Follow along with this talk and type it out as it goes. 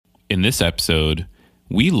In this episode,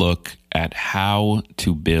 we look at how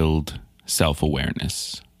to build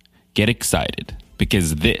self-awareness. Get excited,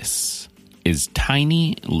 because this is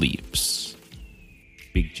Tiny Leaps,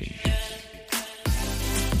 Big Changes.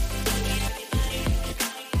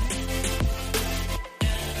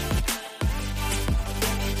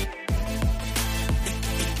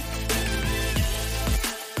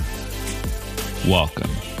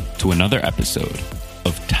 Welcome to another episode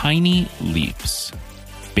of Tiny Leaps,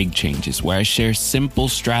 Big Changes, where I share simple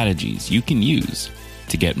strategies you can use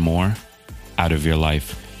to get more out of your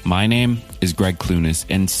life. My name is Greg Clunis,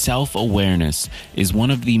 and self-awareness is one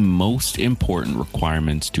of the most important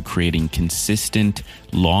requirements to creating consistent,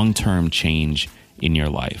 long-term change in your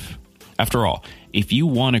life. After all, if you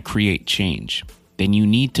want to create change, then you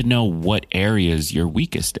need to know what areas you're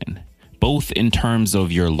weakest in, both in terms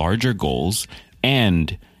of your larger goals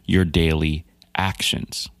and your daily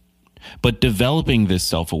actions. But developing this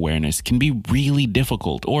self-awareness can be really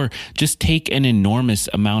difficult or just take an enormous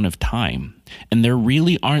amount of time. And there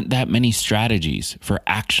really aren't that many strategies for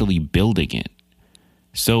actually building it.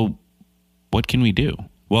 So what can we do?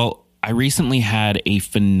 Well, I recently had a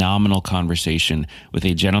phenomenal conversation with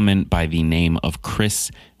a gentleman by the name of Chris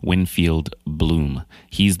Winfield Bloom.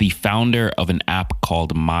 He's the founder of an app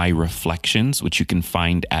called My Reflections, which you can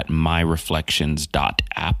find at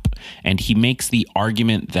myreflections.app. And he makes the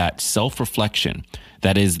argument that self-reflection,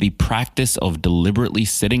 that is the practice of deliberately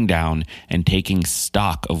sitting down and taking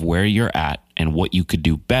stock of where you're at and what you could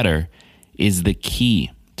do better, is the key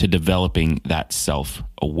to developing that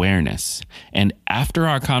self-awareness. And after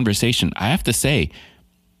our conversation, I have to say,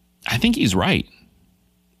 I think he's right.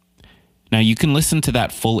 Now, you can listen to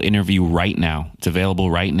that full interview right now. It's available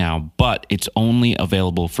right now, but it's only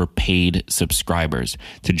available for paid subscribers.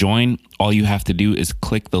 To join, all you have to do is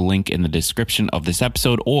click the link in the description of this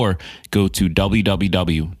episode or go to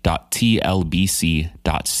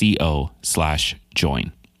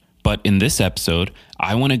www.tlbc.co/join. But in this episode,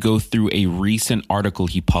 I want to go through a recent article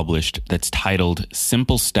he published that's titled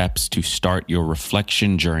Simple Steps to Start Your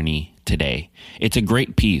Reflection Journey Today. It's a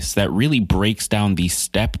great piece that really breaks down the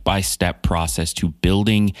step-by-step process to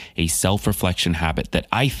building a self-reflection habit that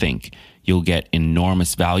I think you'll get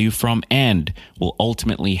enormous value from and will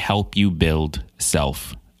ultimately help you build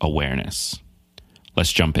self-awareness.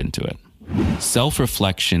 Let's jump into it.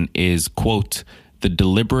 Self-reflection is, quote, the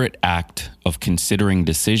deliberate act of considering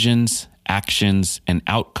decisions, actions, and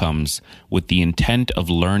outcomes with the intent of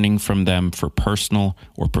learning from them for personal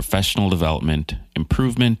or professional development,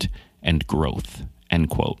 improvement, and growth,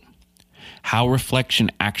 end quote. How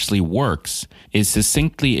reflection actually works is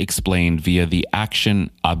succinctly explained via the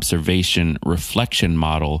action, observation, reflection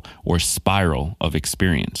model or spiral of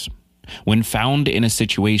experience. When found in a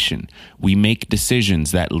situation, we make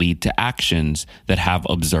decisions that lead to actions that have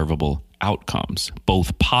observable outcomes,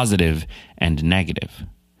 both positive and negative.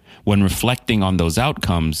 When reflecting on those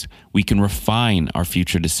outcomes, we can refine our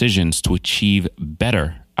future decisions to achieve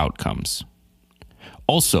better outcomes.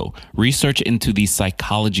 Also, research into the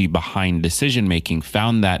psychology behind decision-making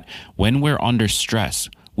found that when we're under stress,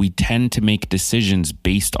 we tend to make decisions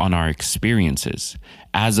based on our experiences,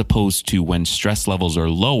 as opposed to when stress levels are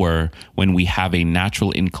lower, when we have a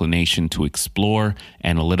natural inclination to explore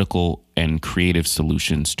analytical and creative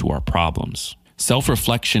solutions to our problems.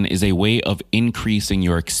 Self-reflection is a way of increasing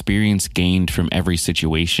your experience gained from every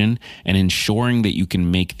situation and ensuring that you can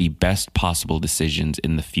make the best possible decisions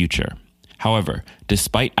in the future. However,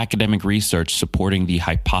 despite academic research supporting the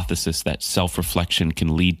hypothesis that self-reflection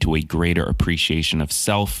can lead to a greater appreciation of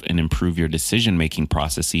self and improve your decision-making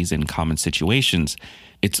processes in common situations,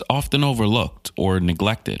 it's often overlooked or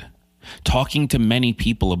neglected. Talking to many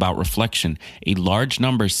people about reflection, a large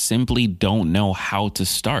number simply don't know how to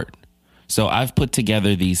start. So I've put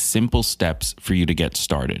together these simple steps for you to get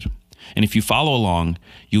started. And if you follow along,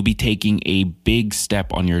 you'll be taking a big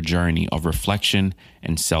step on your journey of reflection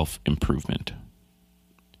and self-improvement.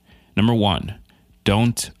 Number 1,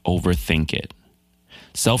 don't overthink it.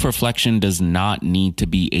 Self-reflection does not need to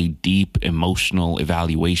be a deep emotional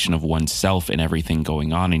evaluation of oneself and everything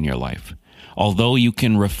going on in your life. Although you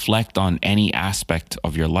can reflect on any aspect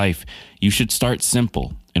of your life, you should start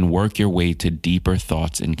simple and work your way to deeper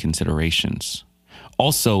thoughts and considerations.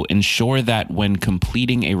 Also, ensure that when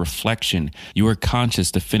completing a reflection, you are conscious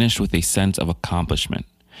to finish with a sense of accomplishment.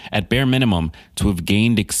 At bare minimum, to have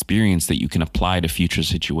gained experience that you can apply to future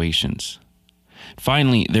situations.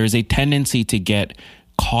 Finally, there is a tendency to get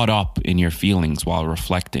caught up in your feelings while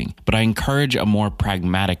reflecting, but I encourage a more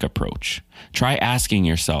pragmatic approach. Try asking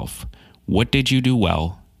yourself, what did you do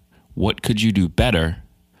well? What could you do better?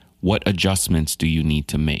 What adjustments do you need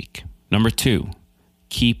to make? Number 2,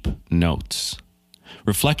 keep notes.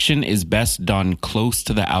 Reflection is best done close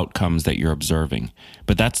to the outcomes that you're observing,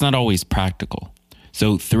 but that's not always practical.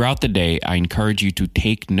 So throughout the day, I encourage you to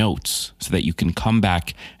take notes so that you can come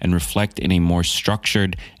back and reflect in a more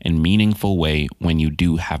structured and meaningful way when you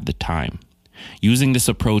do have the time. Using this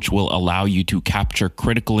approach will allow you to capture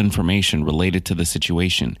critical information related to the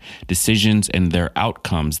situation, decisions, and their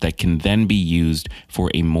outcomes that can then be used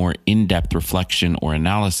for a more in-depth reflection or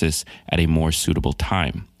analysis at a more suitable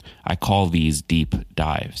time. I call these deep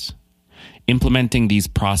dives. Implementing these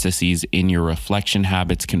processes in your reflection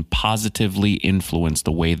habits can positively influence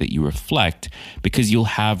the way that you reflect because you'll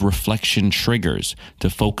have reflection triggers to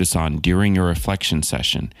focus on during your reflection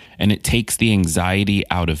session, and it takes the anxiety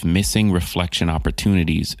out of missing reflection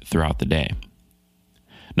opportunities throughout the day.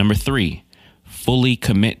 Number 3, fully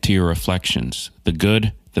commit to your reflections, the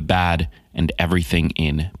good, the bad, and everything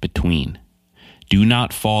in between. Do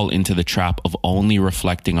not fall into the trap of only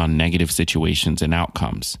reflecting on negative situations and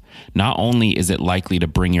outcomes. Not only is it likely to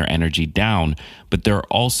bring your energy down, but there are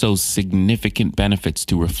also significant benefits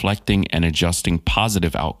to reflecting and adjusting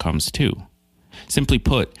positive outcomes too. Simply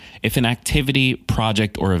put, if an activity,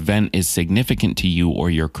 project, or event is significant to you or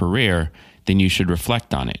your career, then you should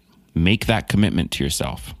reflect on it. Make that commitment to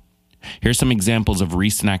yourself. Here's some examples of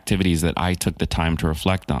recent activities that I took the time to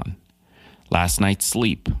reflect on. Last night's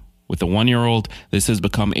sleep. With a 1-year-old, this has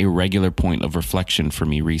become a regular point of reflection for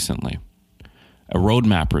me recently. A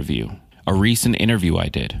roadmap review, a recent interview I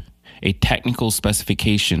did, a technical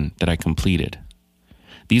specification that I completed.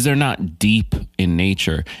 These are not deep in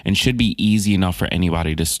nature and should be easy enough for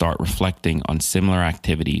anybody to start reflecting on similar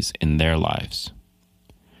activities in their lives.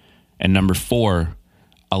 And number 4,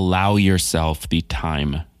 allow yourself the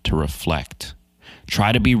time to reflect.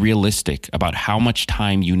 Try to be realistic about how much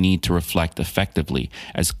time you need to reflect effectively,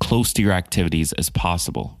 as close to your activities as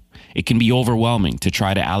possible. It can be overwhelming to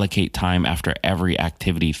try to allocate time after every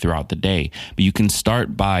activity throughout the day, but you can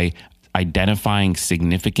start by identifying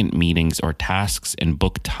significant meetings or tasks and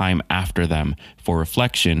book time after them for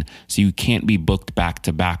reflection so you can't be booked back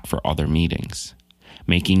to back for other meetings.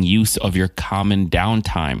 Making use of your common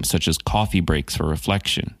downtime, such as coffee breaks for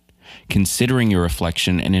reflection. Considering your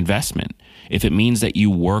reflection an investment. If it means that you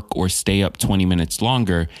work or stay up 20 minutes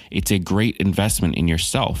longer, it's a great investment in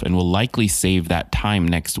yourself and will likely save that time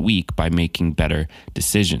next week by making better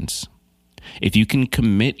decisions. If you can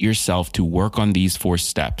commit yourself to work on these 4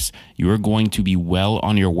 steps, you are going to be well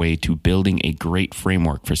on your way to building a great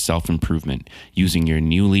framework for self-improvement using your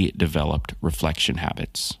newly developed reflection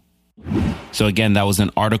habits. So again, that was an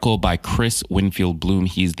article by Chris Winfield Bloom.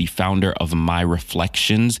 He's the founder of My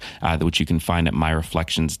Reflections, which you can find at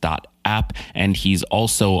myreflections.app. And he's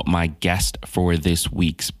also my guest for this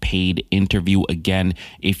week's paid interview. Again,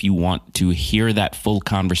 if you want to hear that full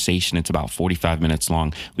conversation, it's about 45 minutes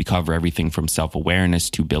long. We cover everything from self-awareness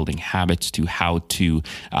to building habits to how to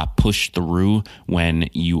push through when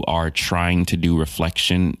you are trying to do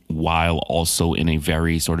reflection while also in a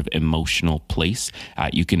very sort of emotional place.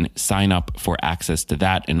 You can sign up for access to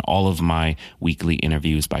that and all of my weekly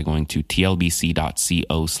interviews by going to tlbc.co/join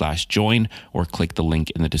or click the link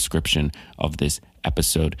in the description of this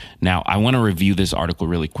episode. Now, I want to review this article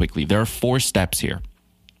really quickly. There are 4 steps here.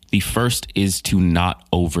 The first is to not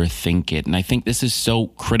overthink it. And I think this is so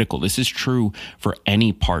critical. This is true for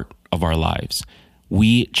any part of our lives.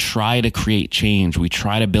 We try to create change. We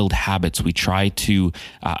try to build habits. We try to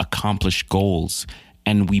accomplish goals.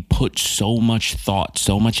 And we put so much thought,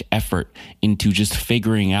 so much effort into just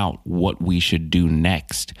figuring out what we should do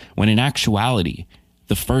next. When in actuality,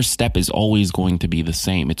 the first step is always going to be the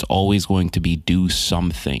same. It's always going to be do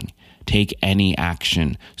something. Take any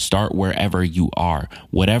action. Start wherever you are,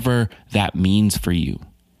 whatever that means for you.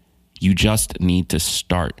 You just need to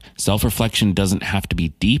start. Self-reflection doesn't have to be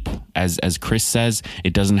deep, as Chris says.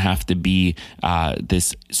 It doesn't have to be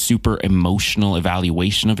this super emotional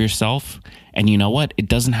evaluation of yourself. And you know what? It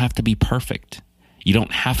doesn't have to be perfect. You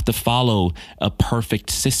don't have to follow a perfect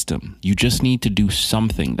system. You just need to do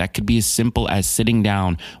something. That could be as simple as sitting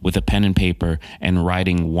down with a pen and paper and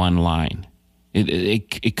writing 1 line.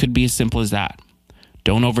 It could be as simple as that.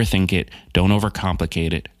 Don't overthink it. Don't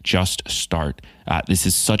overcomplicate it. Just start. This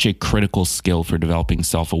is such a critical skill for developing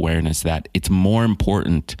self-awareness that it's more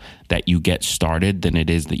important that you get started than it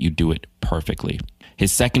is that you do it perfectly.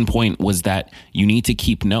 His second point was that you need to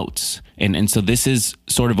keep notes. And so this is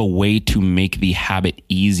sort of a way to make the habit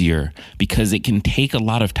easier because it can take a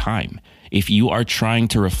lot of time. If you are trying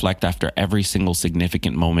to reflect after every single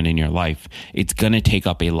significant moment in your life, it's going to take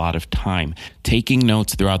up a lot of time. Taking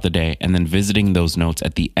notes throughout the day and then visiting those notes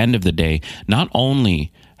at the end of the day not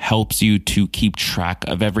only helps you to keep track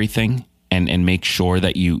of everything, and make sure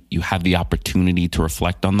that you have the opportunity to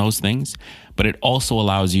reflect on those things. But it also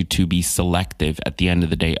allows you to be selective at the end of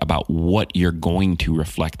the day about what you're going to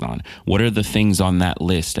reflect on. What are the things on that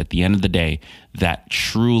list at the end of the day that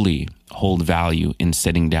truly hold value in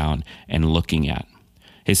sitting down and looking at?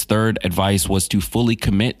 His third advice was to fully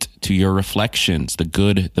commit to your reflections, the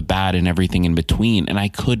good, the bad, and everything in between. And I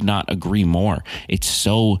could not agree more. It's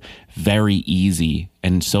so very easy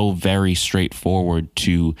and so very straightforward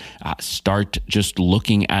to start just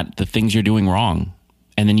looking at the things you're doing wrong.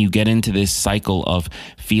 And then you get into this cycle of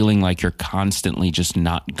feeling like you're constantly just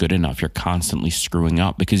not good enough. You're constantly screwing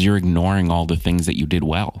up because you're ignoring all the things that you did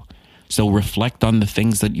well. So reflect on the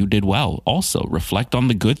things that you did well. Also, reflect on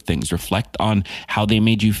the good things. Reflect on how they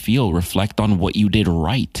made you feel. Reflect on what you did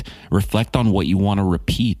right. Reflect on what you want to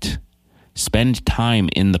repeat. Spend time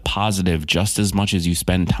in the positive just as much as you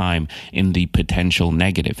spend time in the potential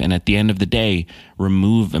negative. And at the end of the day,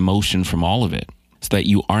 remove emotion from all of it so that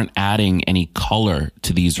you aren't adding any color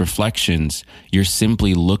to these reflections. You're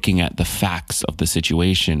simply looking at the facts of the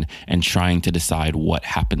situation and trying to decide what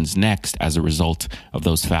happens next as a result of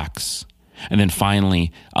those facts. And then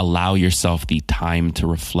finally, allow yourself the time to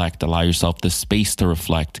reflect. Allow yourself the space to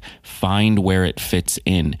reflect. Find where it fits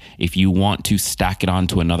in. If you want to stack it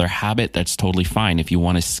onto another habit, that's totally fine. If you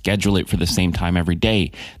want to schedule it for the same time every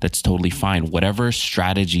day, that's totally fine. Whatever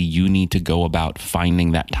strategy you need to go about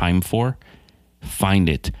finding that time for, find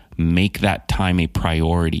it. Make that time a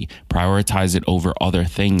priority. Prioritize it over other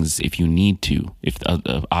things if you need to.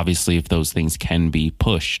 Obviously, if those things can be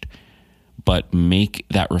pushed. But make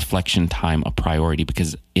that reflection time a priority,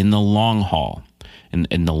 because in the long haul,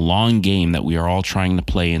 in the long game that we are all trying to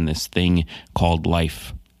play in this thing called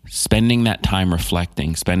life, spending that time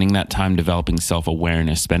reflecting, spending that time developing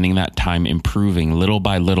self-awareness, spending that time improving little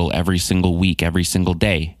by little every single week, every single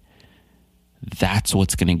day, that's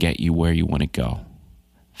what's going to get you where you want to go.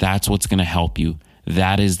 That's what's going to help you.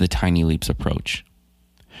 That is the Tiny Leaps approach.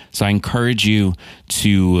 So I encourage you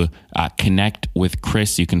to connect with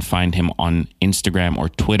Chris. You can find him on Instagram or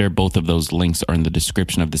Twitter. Both of those links are in the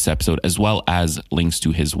description of this episode, as well as links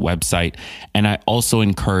to his website. And I also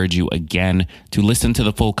encourage you again to listen to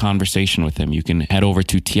the full conversation with him. You can head over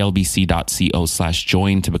to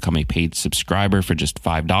tlbc.co/join to become a paid subscriber for just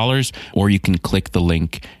 $5, or you can click the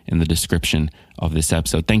link in the description of this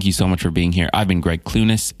episode. Thank you so much for being here. I've been Greg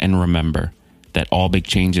Clunis, and remember that all big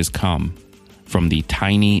changes come from the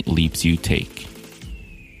tiny leaps you take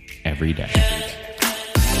every day.